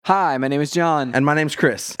Hi, my name is John. And my name's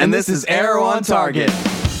Chris. And this is Arrow on Target.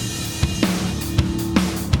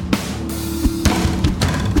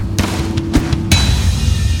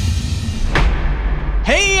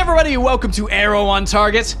 Hey, everybody, welcome to Arrow on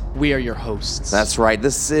Target. We are your hosts. That's right.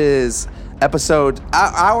 This is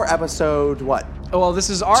our episode, what? Oh, well, this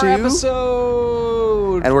is our 2?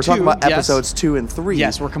 episode And we're talking 2, about yes. episodes 2 and 3.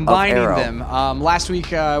 Yes, we're combining of Arrow. them. Last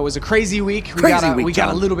week was a crazy week. We got a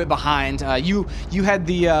John. little bit behind. You had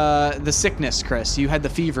the sickness, Chris. You had the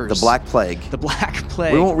fevers. The Black Plague. The Black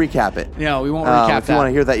Plague. We won't recap it. No, we won't recap that. If you want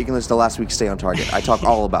to hear that, you can listen to last week's Stay on Target. I talk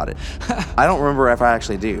all about it. I don't remember if I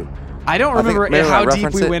actually do. I don't remember maybe how I deep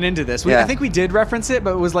reference we it. went into this. Yeah. I think we did reference it,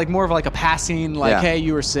 but it was like more of like a passing, like, Yeah. hey,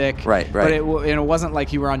 you were sick. Right. But it wasn't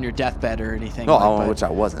like you were on your deathbed or anything. Which I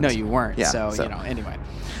wasn't. No, you weren't. Yeah, So, so. Anyway.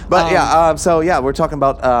 But we're talking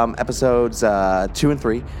about episodes 2 and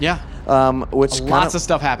 3. Yeah. Which Lots of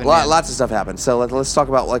stuff happened, man. Lots of stuff happened. So let's talk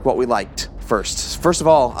about like what we liked first. First of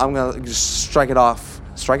all, I'm gonna just strike it off.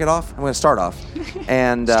 Strike it off. I'm gonna start off.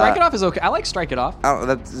 And Strike it off is okay. I like strike it off.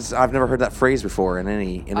 I've never heard that phrase before in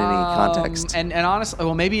any context. And honestly,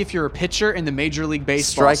 well, maybe if you're a pitcher in the Major League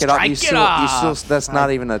Baseball, Strike it off. You off. still. That's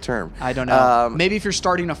not even a term. I don't know. Maybe if you're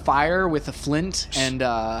starting a fire with a flint and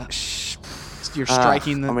you're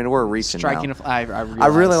striking. I mean, we're reaching striking. now. I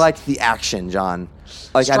really liked the action, John.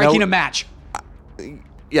 Like striking a match.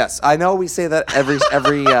 Yes, I know we say that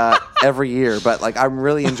every year, but like I'm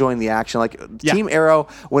really enjoying the action. Like Team Arrow,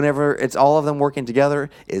 whenever it's all of them working together,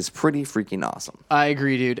 is pretty freaking awesome. I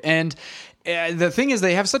agree, dude. And the thing is,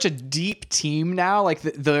 they have such a deep team now. Like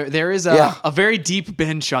there is a very deep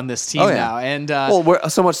bench on this team now, and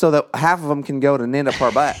so much so that half of them can go to Nanda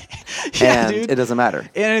Parbat, and dude. it doesn't matter.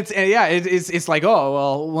 And it's like,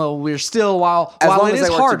 oh well, we're still while long it as is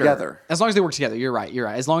they work harder. together. As long as they work together, you're right.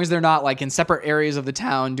 As long as they're not like in separate areas of the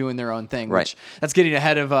town doing their own thing. Right. Which that's getting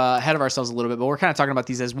ahead of ourselves a little bit. But we're kind of talking about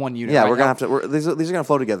these as one unit. Yeah, right we're now. gonna have to. These are gonna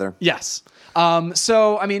flow together. Yes.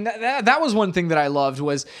 So I mean that was one thing that I loved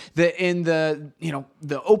was that in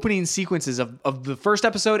the opening sequences of the first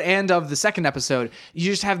episode and of the second episode, you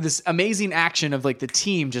just have this amazing action of like the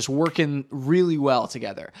team just working really well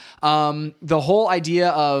together. The whole idea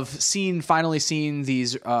of finally seeing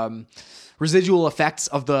these residual effects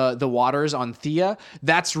of the waters on Thea,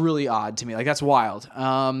 that's really odd to me. Like that's wild.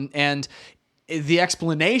 And the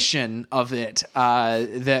explanation of it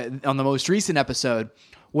that on the most recent episode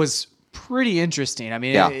was pretty interesting. I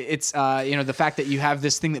mean, it's the fact that you have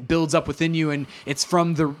this thing that builds up within you, and it's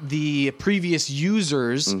from the previous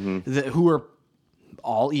users who are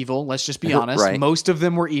all evil. Let's just be honest. Right. Most of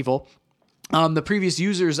them were evil. The previous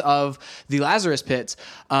users of the Lazarus Pits,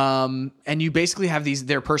 and you basically have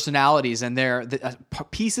their personalities and their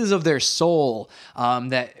pieces of their soul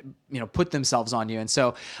that put themselves on you, and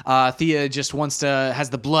so Thea just has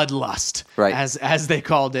the bloodlust, right, as they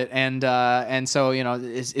called it, and so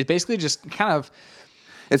it basically just kind of.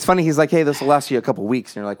 It's funny. He's like, hey, this will last you a couple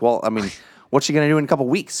weeks, and you're like, well, I mean. What's she going to do in a couple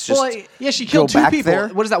weeks? She killed 2 people. There?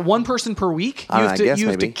 What is that, one person per week? I guess you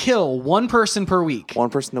have to kill one person per week. One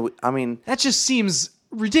person a week. I mean... That just seems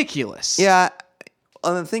ridiculous. Yeah.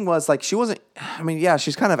 And the thing was, like, she wasn't... I mean, yeah,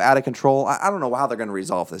 she's kind of out of control. I don't know how they're going to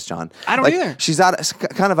resolve this, John. I don't either. She's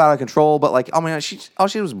kind of out of control, but, like, I mean, all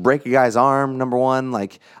she did was break a guy's arm, number one.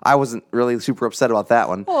 Like, I wasn't really super upset about that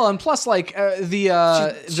one. Well, and plus, like,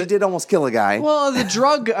 she did almost kill a guy. Well,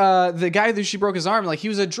 the guy that she broke his arm, like, he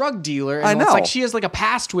was a drug dealer. And I know. It's like she has, like, a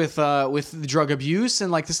past with drug abuse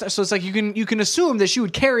and, like, the stuff. So it's like you can assume that she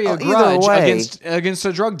would carry a grudge against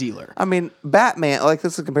a drug dealer. I mean, Batman, like,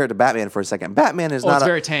 let's compare it to Batman for a second. Batman is not it's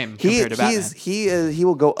very tame compared to Batman. He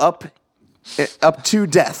will go up to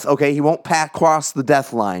death. Okay, he won't cross the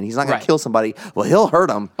death line. He's not going to kill somebody. Well, he'll hurt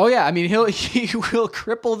them. Oh yeah, I mean he will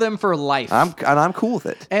cripple them for life. I'm cool with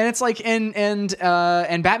it. And it's like and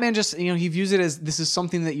Batman just he views it as this is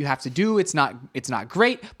something that you have to do. It's not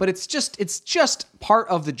great, but it's just part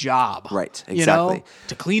of the job. Right. Exactly.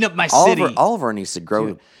 To clean up my city. Oliver needs to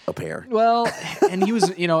grow a pair. Well, and he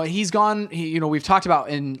was, he's gone. We've talked about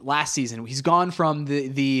in last season. He's gone from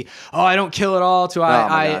the I don't kill at all to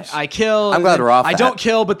I kill. I'm glad we're off. I don't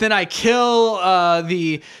kill, but then I kill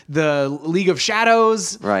the League of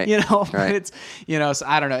Shadows. Right. Right. It's so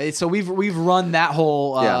I don't know. So we've run that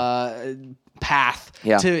whole path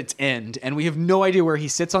to its end, and we have no idea where he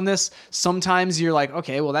sits on this. Sometimes you're like,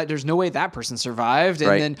 okay, well there's no way that person survived,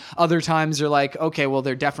 and then other times you're like, okay, well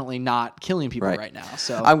they're definitely not killing people right now.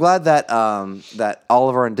 So I'm glad that that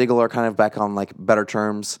Oliver and Diggle are kind of back on like better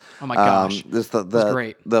terms. Oh my gosh, this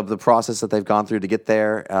great. The process that they've gone through to get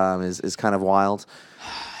there is kind of wild.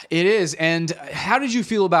 It is. And how did you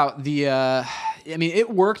feel about the I mean, it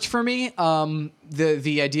worked for me.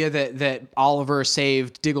 The idea that Oliver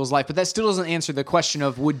saved Diggle's life, but that still doesn't answer the question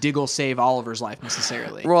of would Diggle save Oliver's life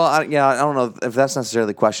necessarily. Well, I don't know if that's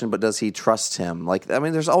necessarily the question, but does he trust him? Like, I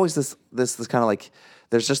mean, there's always this kind of like,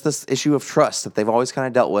 there's just this issue of trust that they've always kind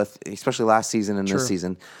of dealt with, especially last season and this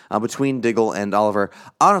season, between Diggle and Oliver.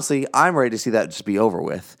 Honestly, I'm ready to see that just be over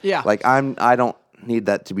with. Yeah. Like, I don't need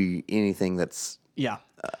that to be anything that's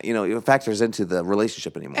it factors into the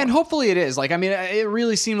relationship anymore. And hopefully it is. Like, I mean, it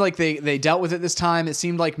really seemed like they dealt with it this time. It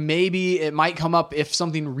seemed like maybe it might come up if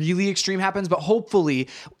something really extreme happens, but hopefully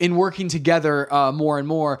in working together more and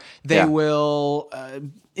more, they will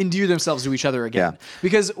endear themselves to each other again. Yeah.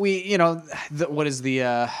 Because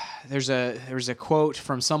there's a quote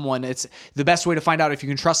from someone. It's the best way to find out if you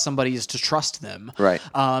can trust somebody is to trust them. Right.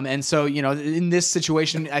 And so, in this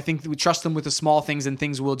situation, I think we trust them with the small things, and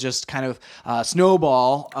things will just kind of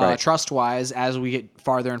snowball trust-wise as we get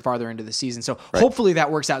farther and farther into the season. So hopefully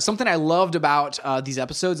that works out. Something I loved about these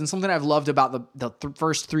episodes, and something I've loved about the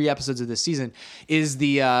first 3 episodes of this season, is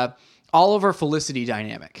the Oliver Felicity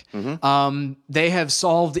dynamic. Mm-hmm. They have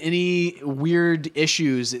solved any weird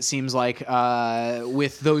issues, it seems like,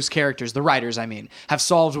 with those characters. The writers, I mean, have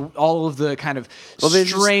solved all of the kind of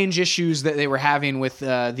strange issues that they were having with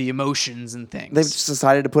the emotions and things. They've just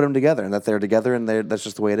decided to put them together, and that they're together, and that's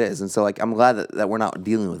just the way it is. And so, like, I'm glad that we're not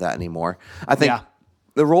dealing with that anymore. I think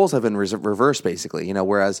the roles have been reversed, basically.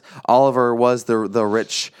 Whereas Oliver was the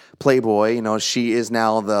rich playboy, she is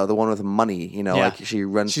now the one with money. Like she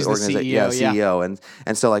runs the organization, CEO,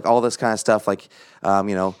 and so like all this kind of stuff. Like,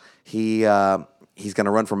 he's going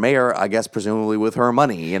to run for mayor, I guess, presumably with her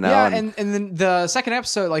money. Yeah, and then the second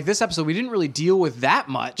episode, like this episode, we didn't really deal with that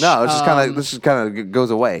much. No, it's just this just kind of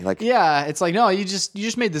goes away. Like, yeah, it's like, no, you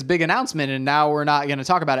just made this big announcement, and now we're not going to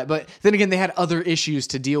talk about it. But then again, they had other issues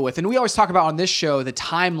to deal with, and we always talk about on this show the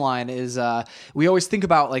timeline is we always think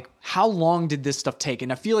about like how long did this stuff take,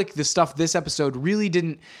 and I feel like the stuff this episode really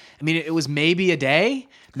didn't. I mean, it was maybe a day,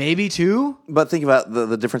 maybe 2. But think about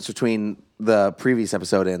the difference between the previous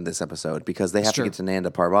episode and this episode, because they have to get to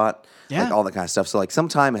Nanda Parbat, like all that kind of stuff. So like some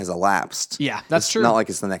time has elapsed. Yeah, that's true. Not like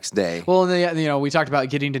it's the next day. Well, and we talked about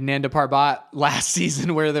getting to Nanda Parbat last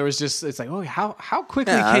season, where there was just it's like, oh, how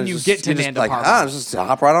quickly can you get to Nanda Parbat? Just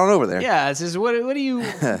hop right on over there. Yeah, it's just what do you?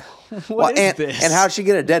 What is this? And how'd she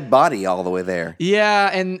get a dead body all the way there? Yeah,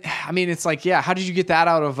 and I mean, it's like, how did you get that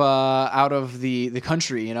out of the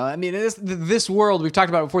country? I mean, this world we've talked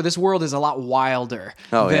about before. This world is a lot wilder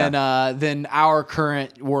than our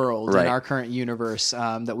current world and our current universe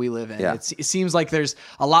that we live in. Yeah. It seems like there's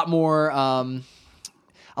a lot more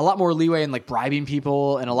leeway in like bribing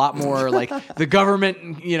people, and a lot more like the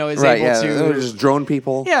government, is able to just drone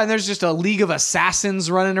people. Yeah, and there's just a league of assassins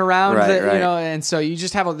running around, and so you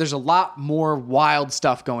just there's a lot more wild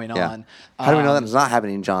stuff going on. How do we know that it's not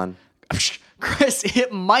happening, John? Chris,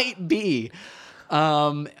 it might be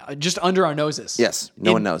just under our noses. Yes,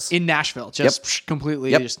 no one knows. In Nashville, just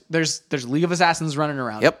completely. Yep. Just, there's a league of assassins running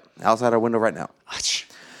around. Yep, outside our window right now.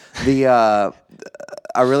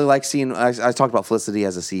 I really like seeing. I talked about Felicity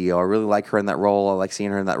as a CEO. I really like her in that role. I like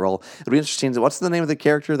seeing her in that role. It'll be interesting. What's the name of the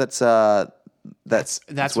character that's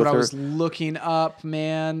what I was looking up,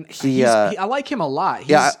 man. I like him a lot.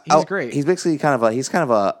 He's great. He's basically kind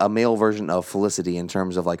of a male version of Felicity in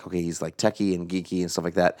terms of like, okay, he's like techie and geeky and stuff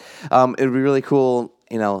like that. It'd be really cool.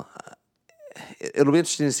 It'll be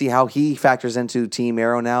interesting to see how he factors into Team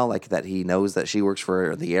Arrow now, like that he knows that she works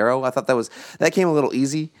for the Arrow. I thought that came a little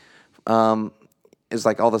easy. It's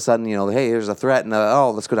like all of a sudden, hey, there's a threat, and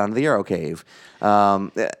let's go down to the Arrow Cave.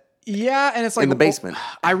 Yeah, and it's like in the basement.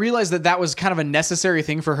 I realized that was kind of a necessary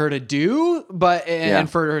thing for her to do, and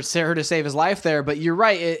for her to save his life there. But you're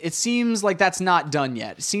right; it seems like that's not done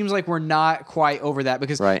yet. It seems like we're not quite over that,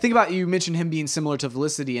 because think about, you mentioned him being similar to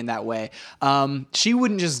Felicity in that way. She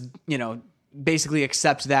wouldn't just basically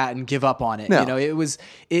accept that and give up on it. No.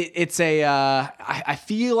 I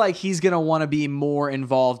feel like he's gonna want to be more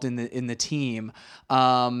involved in the team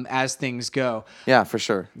as things go. Yeah, for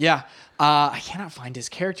sure. Yeah. I cannot find his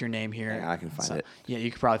character name here. Yeah, I can find it. Yeah,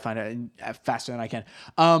 you could probably find it faster than I can.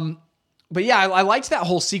 But yeah, I liked that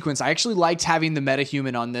whole sequence. I actually liked having the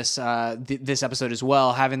metahuman on this this episode as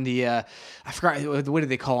well. Having the I forgot, what did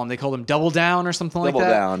they call him? They called him Double Down or something like that.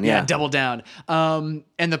 Double Down, yeah. Double Down. And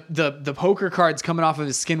the poker cards coming off of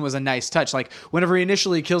his skin was a nice touch. Like whenever he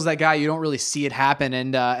initially kills that guy, you don't really see it happen,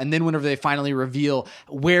 and then whenever they finally reveal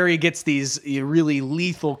where he gets these really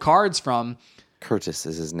lethal cards from. Curtis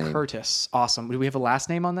is his name. Curtis, awesome. Do we have a last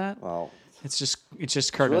name on that? Well, It's just Really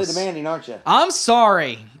Curtis. demanding, aren't you? I'm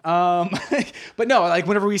sorry. But no, like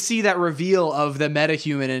whenever we see that reveal of the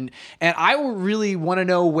metahuman and I really want to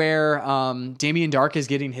know where Damien Dark is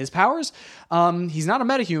getting his powers. He's not a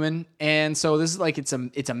metahuman, and so this is like it's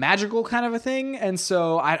a magical kind of a thing, and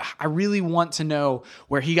so I really want to know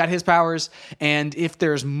where he got his powers and if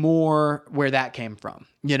there's more where that came from,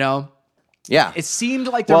 you know? Yeah. It seemed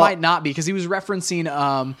like there might not be because he was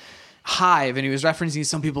referencing Hive, and he was referencing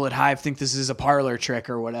some people at Hive think this is a parlor trick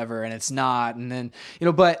or whatever, and it's not. And then, you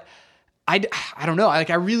know, but I don't know. Like,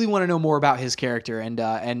 I really want to know more about his character, and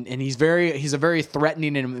he's a very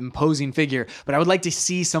threatening and imposing figure. But I would like to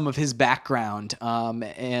see some of his background,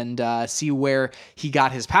 and see where he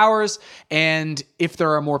got his powers, and if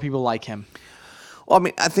there are more people like him. Well, I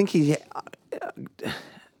mean, I think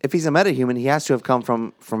if he's a metahuman, he has to have come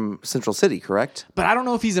from Central City, correct? But I don't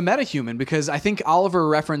know if he's a metahuman because I think Oliver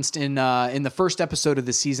referenced in the first episode of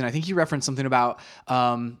the season, I think he referenced something about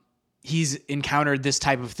he's encountered this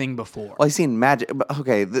type of thing before. Well, he's seen magic.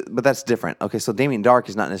 Okay, but that's different. Okay, so Damien Dark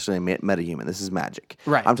is not necessarily metahuman. This is magic.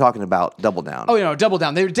 Right. I'm talking about Double Down. Oh, you know, Double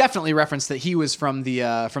Down. They definitely referenced that he was from the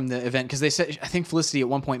event because they said, I think Felicity at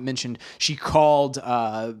one point mentioned she called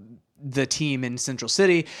the team in Central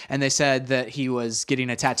City, and they said that he was getting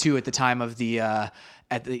a tattoo at the time of the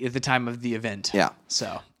at the time of the event. Yeah.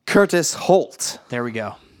 So Curtis Holt. there we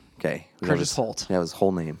go. Okay. Curtis Holt. Yeah, his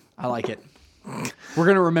whole name. I like it. We're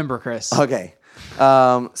gonna remember, Chris. Okay.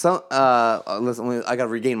 Listen, I got to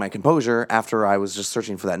regain my composure after I was just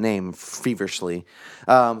searching for that name feverishly.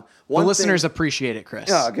 The listeners appreciate it, Chris.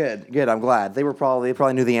 Oh, good. I'm glad. They probably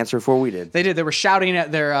knew the answer before we did. They did. They were shouting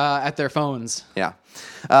at their phones. Yeah.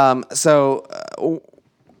 So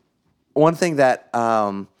one thing that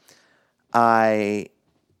I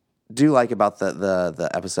do like about the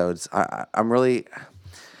episodes, I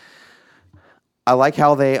like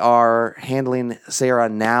how they are handling Sarah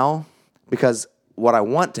now, because what I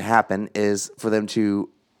want to happen is for them to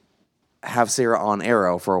have Sarah on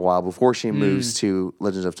Arrow for a while before she moves to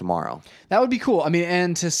Legends of Tomorrow. That would be cool. I mean,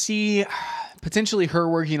 and to see potentially her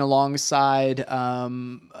working alongside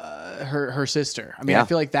her sister. I mean, Yeah. I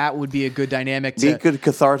feel like that would be a good dynamic. Be a good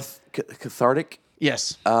cathartic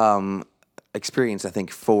Yes, experience, I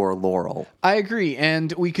think, for Laurel. I agree,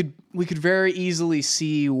 and we could very easily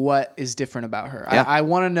see what is different about her. Yeah. I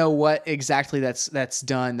want to know what exactly that's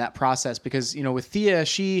done, that process, because you know with Thea,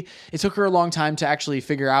 it took her a long time to actually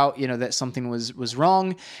figure out that something was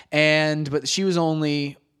wrong, but she was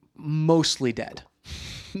only mostly dead.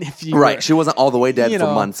 She wasn't all the way dead for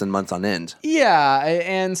months and months on end. Yeah,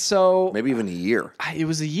 and so Maybe even a year. it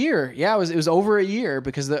was a year. Yeah, it was over a year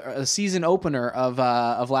because the season opener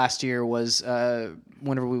of last year was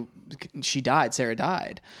whenever Sarah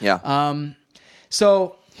died. Yeah.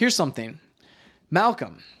 So here's something.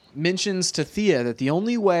 Malcolm mentions to Thea that the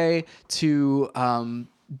only way to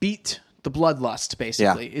beat the bloodlust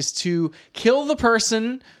basically is to kill the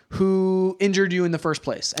person who injured you in the first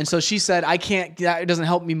place. And so she said, that doesn't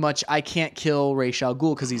help me much. I can't kill Ra's al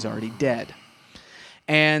Ghul because he's already dead.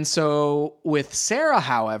 And so with Sarah,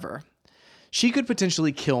 however, she could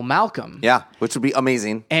potentially kill Malcolm. Yeah, which would be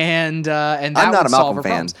amazing. And that I'm not would a solve Malcolm her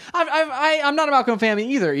fan. problems. I'm not a Malcolm fan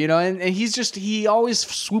either, and he always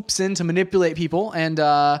swoops in to manipulate people and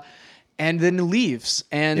then leaves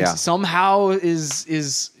and somehow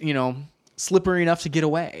is slippery enough to get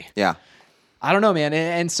away. Yeah. I don't know, man.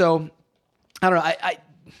 And so I don't know.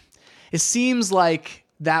 It seems like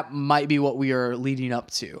that might be what we are leading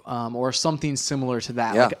up to, or something similar to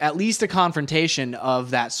that. Yeah. Like at least a confrontation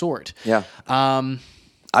of that sort. Yeah.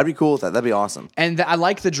 I'd be cool with that. That'd be awesome. And I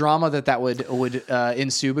like the drama that would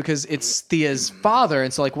ensue because it's Thea's father,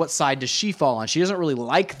 and so like, what side does she fall on? She doesn't really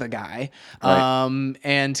like the guy, Right.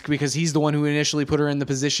 And because he's the one who initially put her in the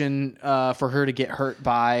position for her to get hurt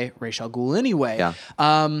by Ra's al Ghul anyway. Yeah.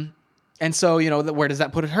 And so, where does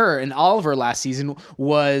that put her? And Oliver last season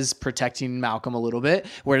was protecting Malcolm a little bit.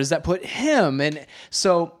 Where does that put him? And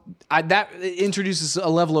so that introduces a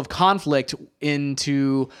level of conflict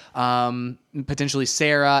into potentially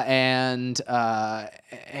Sarah and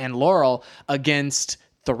Laurel against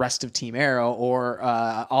the rest of Team Arrow, or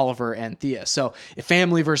Oliver and Thea. So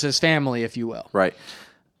family versus family, if you will. Right.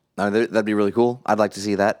 That'd be really cool. I'd like to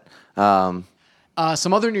see that.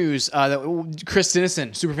 Some other news that Chris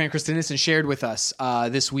Dennison, superfan Chris Dennison, shared with us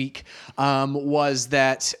this week was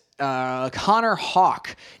that Connor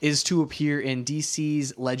Hawke is to appear in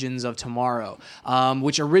DC's Legends of Tomorrow,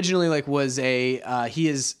 which originally was he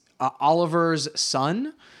is Oliver's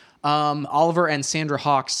son. Oliver and Sandra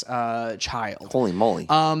Hawk's child. Holy moly.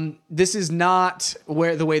 This is not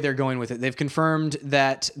the way they're going with it. They've confirmed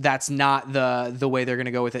that that's not the way they're going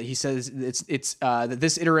to go with it. He says it's that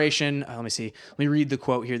this iteration. Let me see. Let me read the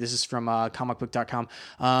quote here. This is from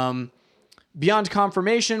comicbook.com. Beyond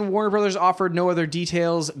confirmation, Warner Brothers offered no other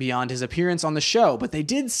details beyond his appearance on the show, but they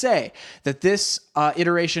did say that this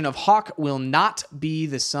iteration of Hawk will not be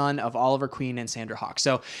the son of Oliver Queen and Sandra Hawk.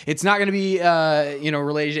 So it's not going to be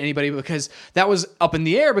related to anybody, because that was up in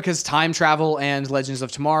the air, because time travel and Legends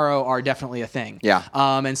of Tomorrow are definitely a thing. Yeah.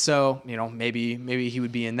 And so maybe he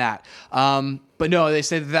would be in that. But no, they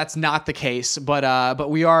say that that's not the case. But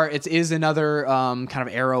it is another kind of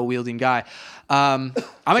arrow wielding guy. I'm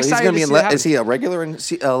excited to see that. Is he a regular in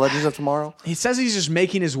Legends of Tomorrow? He says he's just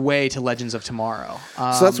making his way to Legends of Tomorrow.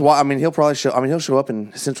 So that's why. I mean, he'll probably show. I mean, he'll show up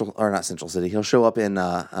in not Central City. He'll show up in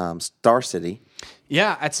Star City.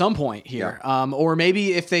 Yeah, at some point here. Yeah. Or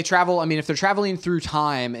maybe if they travel, if they're traveling through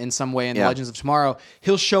time in some way in Legends of Tomorrow,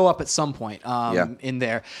 he'll show up at some point in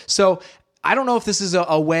there. So I don't know if this is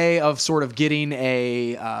a way of sort of getting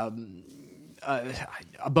a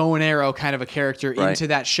bow and arrow kind of a character into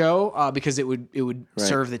that show, because it would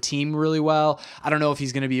serve the team really well. I don't know if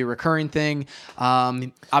he's going to be a recurring thing.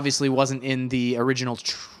 Obviously wasn't in the original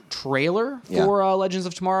trailer for Legends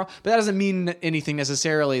of Tomorrow, but that doesn't mean anything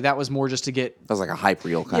necessarily. That was more just to get... That was like a hype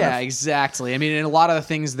reel kind of. Yeah, exactly. And a lot of the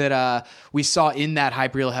things that we saw in that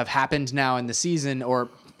hype reel have happened now in the season, or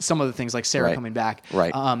some of the things like Sarah coming back.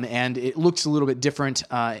 Right. And it looks a little bit different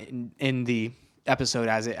in the episode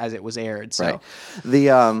as it was aired. So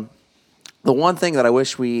the one thing that I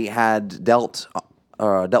wish we had dealt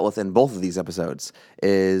with in both of these episodes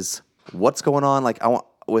is what's going on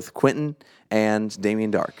with Quentin and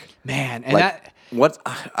Damien Dark. Man, and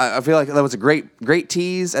I feel like that was a great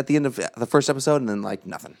tease at the end of the first episode, and then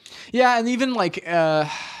nothing. Yeah, and even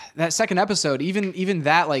that second episode, even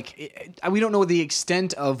that, we don't know the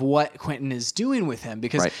extent of what Quentin is doing with him,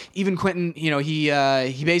 because even Quentin, he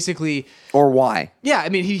basically, or why? Yeah,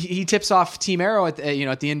 he tips off Team Arrow at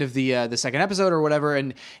the end of the second episode or whatever,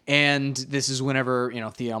 and this is whenever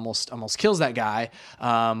Thea almost kills that guy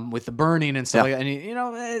with the burning and stuff like that.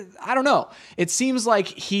 And I don't know. It seems like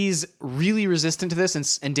he's really resistant to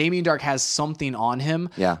this, and Damien Dark has something on him.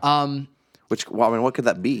 Yeah. What could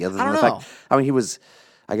that be? Other than I don't the know. Fact,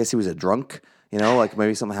 I guess he was a drunk,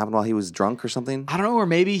 maybe something happened while he was drunk or something. I don't know, or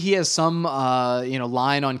maybe he has some,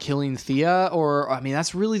 line on killing Thea, or,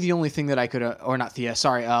 that's really the only thing that I could, or not Thea,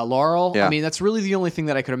 sorry, Laurel. Yeah. That's really the only thing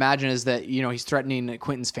that I could imagine, is that, he's threatening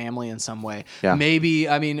Quentin's family in some way. Yeah. Maybe,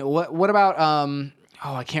 what about,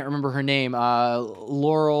 I can't remember her name.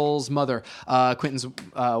 Laurel's mother, Quentin's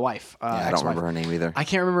wife. I don't remember her name either. I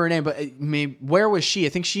can't remember her name, but where was she? I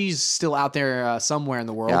think she's still out there somewhere in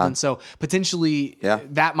the world, and so potentially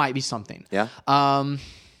that might be something. Yeah. I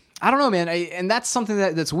don't know, man, and that's something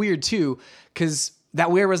that's weird too, because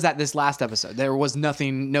where was that this last episode? There was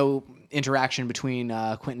nothing, no interaction between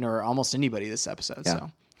Quentin or almost anybody this episode. Yeah.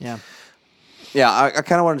 So yeah. Yeah, I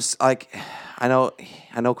kind of want to I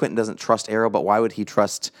know Quentin doesn't trust Arrow, but why would he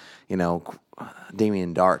trust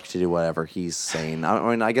Damien Dark to do whatever he's saying?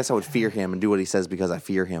 I guess I would fear him and do what he says because I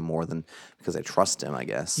fear him more than because I trust him, I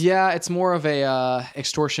guess. Yeah, it's more of a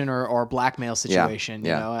extortion or blackmail situation.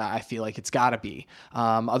 Yeah. You know, I feel like it's got to be.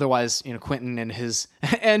 Otherwise, Quentin and his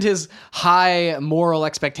high moral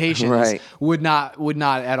expectations would not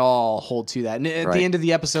at all hold to that. And at the end of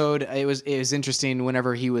the episode, it was interesting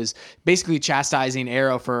whenever he was basically chastising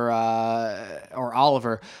Arrow or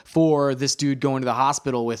Oliver for this dude going to the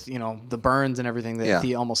hospital with the burns and everything that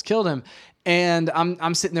he almost killed him. And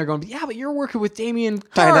I'm sitting there going, yeah, but you're working with Damien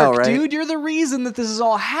Dark, I know, right? Dude. You're the reason that this is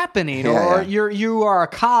all happening, or you are a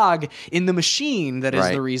cog in the machine that is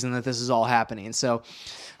the reason that this is all happening. So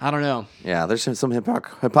I don't know. Yeah, there's some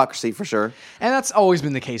hypocrisy for sure. And that's always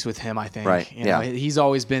been the case with him, I think. Right. He's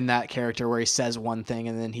always been that character where he says one thing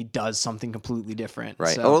and then he does something completely different.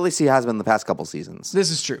 Right. So, or at least he has been the past couple seasons. This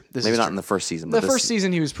is true. Maybe not in the first season. But the first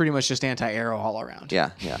season, he was pretty much just anti-Arrow all around. Yeah.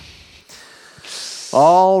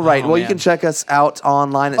 All right. Well, man. you can check us out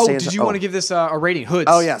online at did you want to give this a rating? Hoods.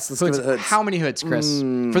 Oh, yes. Let's give it hoods. How many hoods, Chris?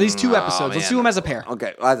 For these two episodes. Let's do them as a pair.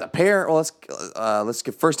 Okay. As a pair, well, let's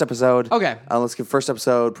give first episode. Okay. Let's give first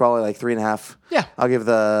episode probably like 3.5. Yeah. I'll give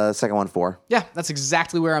the second one 4. Yeah, that's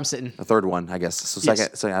exactly where I'm sitting. The third one, I guess. So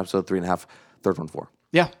second episode 3.5, third one 4.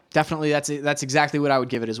 Yeah, definitely. That's exactly what I would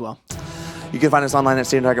give it as well. You can find us online at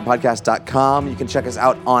StayOnTargetPodcast.com. You can check us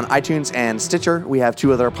out on iTunes and Stitcher. We have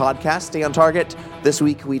 2 other podcasts, Stay on Target. This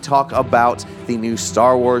week, we talk about the new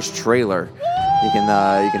Star Wars trailer. You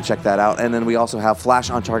can check that out. And then we also have Flash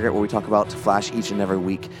on Target, where we talk about Flash each and every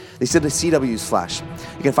week. They said the CW's Flash.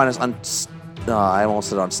 You can find us on, I almost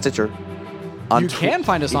said on Stitcher. You can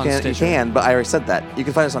find us on Stitcher. You can, but I already said that. You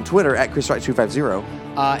can find us on Twitter at ChrisWright250.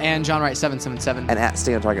 And JohnWright777. And at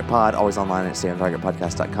Stay on Target Pod, always online at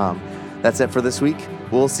StayOnTargetPodcast.com. That's it for this week.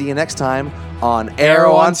 We'll see you next time on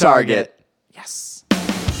Arrow on Target. Yes.